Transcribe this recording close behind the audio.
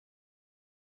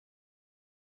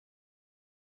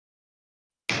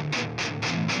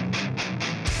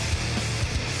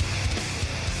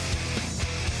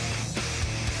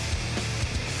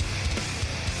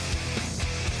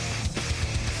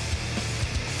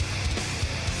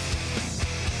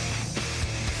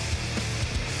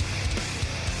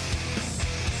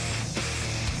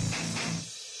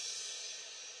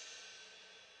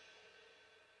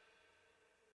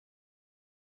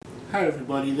Hi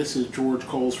everybody, this is George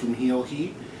Coles from Heel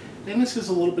Heat, and this is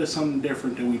a little bit something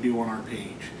different than we do on our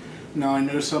page. Now I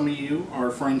know some of you are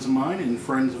friends of mine and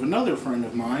friends of another friend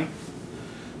of mine,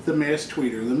 the Masked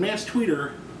Tweeter. The Masked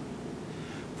Tweeter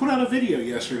put out a video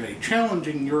yesterday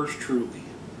challenging yours truly,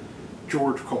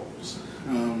 George Coles.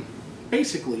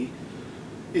 Basically,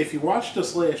 if you watched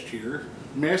us last year,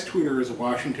 Masked Tweeter is a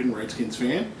Washington Redskins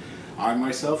fan. I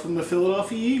myself am a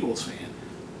Philadelphia Eagles fan.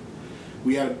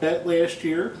 We had a bet last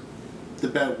year. The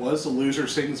bet was the loser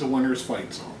sings the winner's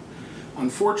fight song.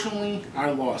 Unfortunately, I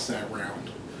lost that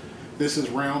round. This is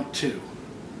round 2.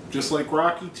 Just like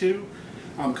Rocky 2,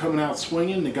 I'm coming out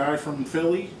swinging. The guy from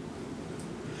Philly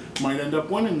might end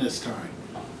up winning this time.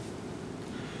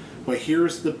 But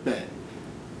here's the bet.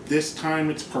 This time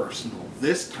it's personal.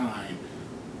 This time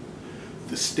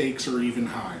the stakes are even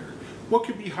higher. What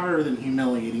could be higher than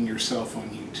humiliating yourself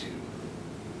on YouTube?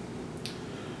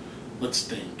 Let's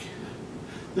think.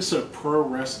 This is a pro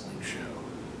wrestling show.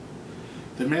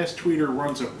 The Masked Tweeter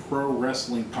runs a pro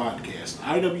wrestling podcast,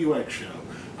 IWX Show,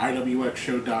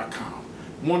 IWXshow.com.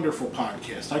 Wonderful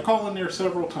podcast. I call in there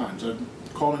several times. I've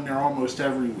called in there almost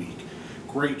every week.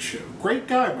 Great show. Great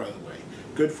guy, by the way.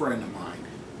 Good friend of mine.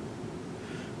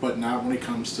 But not when it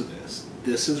comes to this.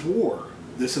 This is war.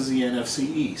 This is the NFC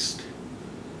East.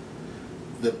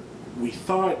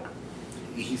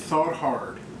 He thought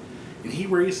hard. And he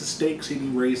raised the stakes and he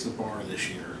raised the bar this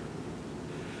year.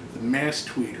 The Masked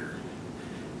Tweeter.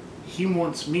 He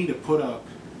wants me to put up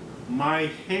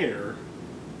my hair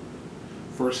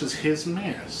versus his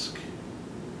mask.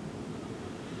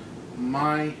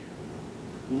 My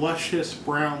luscious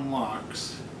brown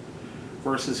locks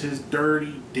versus his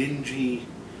dirty, dingy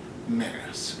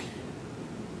mask.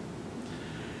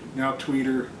 Now,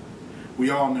 Tweeter, we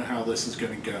all know how this is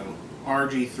going to go.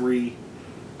 RG3,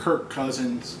 Kirk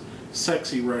Cousins,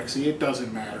 Sexy Rexy, it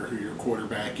doesn't matter who your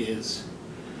quarterback is.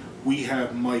 We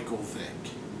have Michael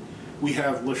Vick. We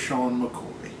have LaShawn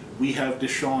McCoy. We have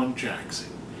Deshaun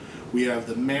Jackson. We have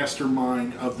the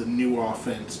mastermind of the new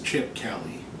offense, Chip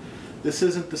Kelly. This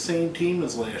isn't the same team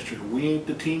as last year. We ain't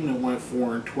the team that went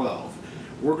 4-12.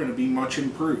 We're going to be much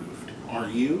improved. Are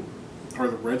you? Are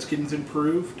the Redskins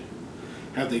improved?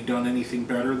 Have they done anything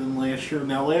better than last year?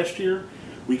 Now, last year,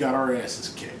 we got our asses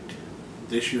kicked.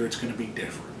 This year, it's going to be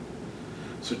different.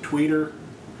 So, Tweeter,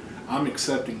 I'm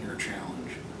accepting your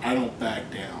challenge. I don't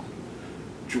back down.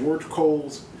 George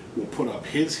Coles will put up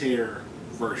his hair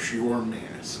versus your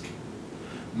mask.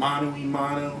 Mano y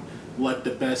mano, let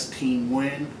the best team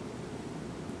win.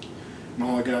 And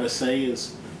all I gotta say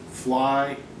is,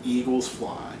 fly, Eagles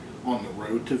fly, on the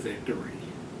road to victory.